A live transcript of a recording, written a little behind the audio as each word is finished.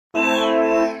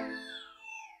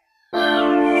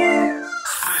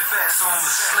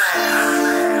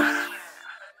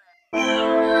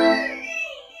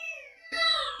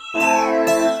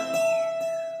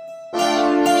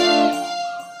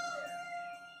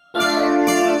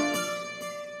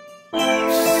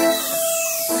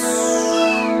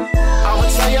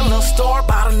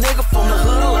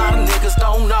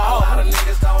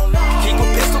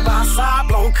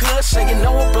kush, and you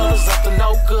know a brother's up to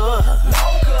no good.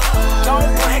 Don't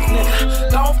blink, nigga,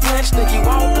 don't flinch, nigga, you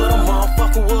won't but a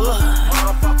motherfucker would.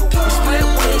 Split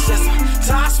wings, that's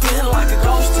time spin like a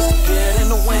ghost disappeared in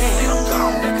the wind.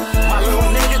 My little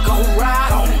nigga gon'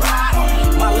 ride on.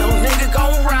 My little nigga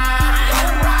gon' ride.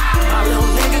 My little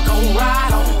nigga gon'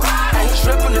 ride on. Ain't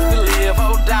trippin' if you live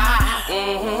or die.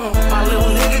 My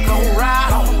little nigga gon'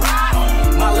 ride on.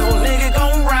 My little nigga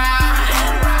gon' ride.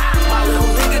 My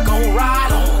little nigga gon'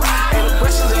 ride on. Ain't no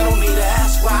questions, I don't need to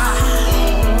ask why.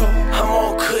 I'm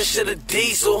on kush of the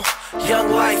diesel.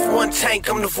 Young life, one tank,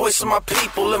 I'm the voice of my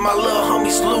people. And my little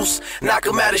homies loose, knock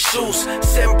him out of shoes.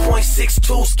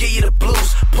 7.62s, give you the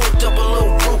blues. Pulled up a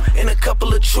Lil Rue and a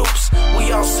couple of troops.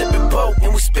 We all sipping boat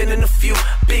and we spinning a few.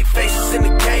 Big faces in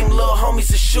the game, little homies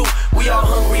to shoot. We all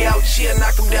hungry out here,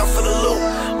 knock them down for the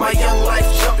loot. My young life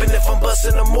jumping if I'm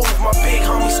busting a move. My big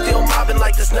homies still mobbing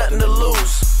like there's nothing to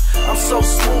lose. I'm so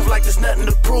smooth like there's nothing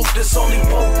to prove. There's only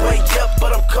one way up,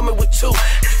 but I'm coming with two.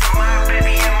 It's the mind,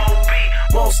 baby, M.O.B.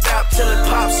 Won't stop till it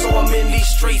pops, so I'm in these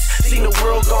streets. Seen the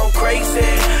world gone crazy.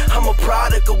 I'm a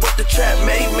product of what the trap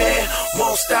made, man.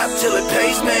 Won't stop till it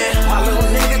pays, man. My little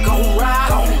nigga gon'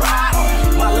 ride on.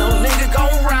 My little nigga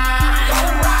gon' ride.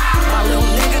 My little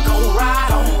nigga gon'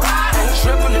 ride on. Ain't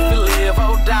trippin' if you live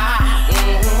or die.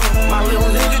 My little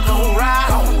nigga gon'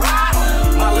 ride on.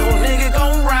 My little nigga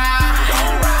gon' ride.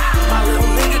 My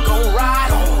little nigga gon'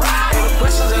 ride on. Ain't no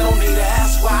questions, I don't need to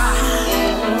ask why.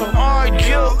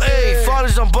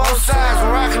 On both sides,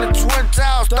 we're rocking the twin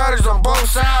towers, 30s on both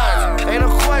sides. Ain't no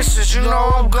questions, you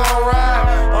know I'm gon' ride.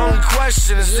 Only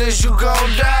question is you gon'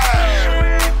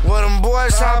 die? When them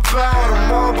boys hop out,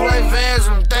 them all play fans,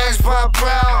 them things pop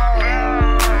out.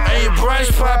 And your brains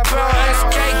pop out.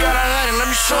 SK got a hundred, let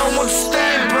me show 'em what the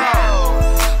stain about.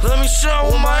 Let me show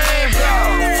 'em what my aim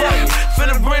about. Fuck it,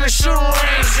 finna bring the shooting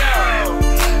range out.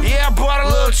 Yeah, I brought a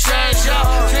little change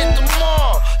out. Hit the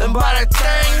mall and buy that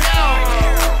thing out.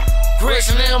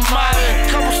 Rich nigga mobbing,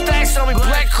 couple stacks on me,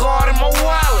 black card in my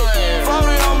wallet.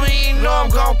 Voted on me, you know I'm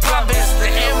gon' pop it. It's the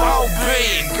M.O.B.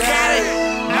 Got it?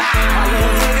 My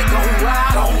little nigga gon'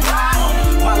 ride on.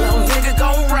 My little nigga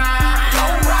gon' ride.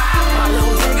 My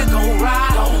little nigga gon'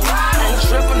 ride on. Ain't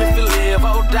trippin' if you live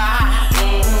or die.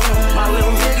 My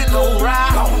little nigga gon'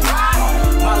 ride on.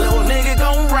 My little nigga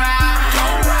gon' ride.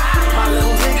 My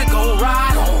little nigga gon'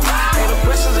 ride on. Ain't no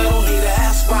questions, I don't need to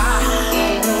ask why.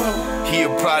 He a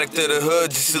product of the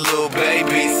hood, just a little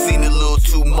baby. Seen a little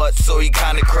too much, so he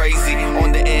kinda crazy.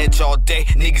 On the edge all day,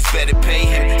 niggas better pay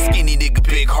him. Skinny nigga,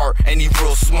 big heart, and he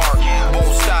real smart.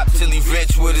 Won't stop till he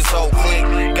rich with his whole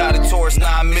clique. Got a Taurus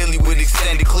 9 milli with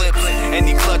extended clips. And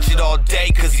he clutch it all day,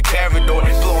 cause he paranoid.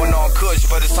 Blowing on kush,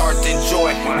 but it's hard to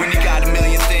enjoy. When you got a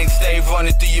million things, stay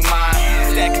running through your mind.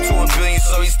 Stacking to a billion,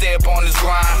 so he stay up on his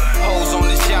grind. Hoes on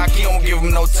his jock, he don't give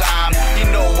him no time. You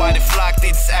know why they flock, they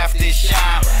just after his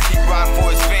shine. He ride for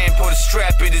his fan, put a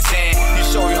strap in his hand. He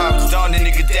show you how it's done, the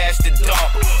nigga dash the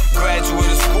dump.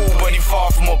 Graduate of school, but he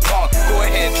far from a punk. Go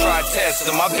ahead, try test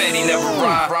him, I bet he never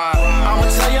rhyme. I'ma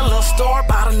tell you a little story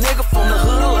about a nigga from the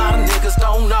hood. A lot of niggas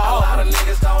don't know.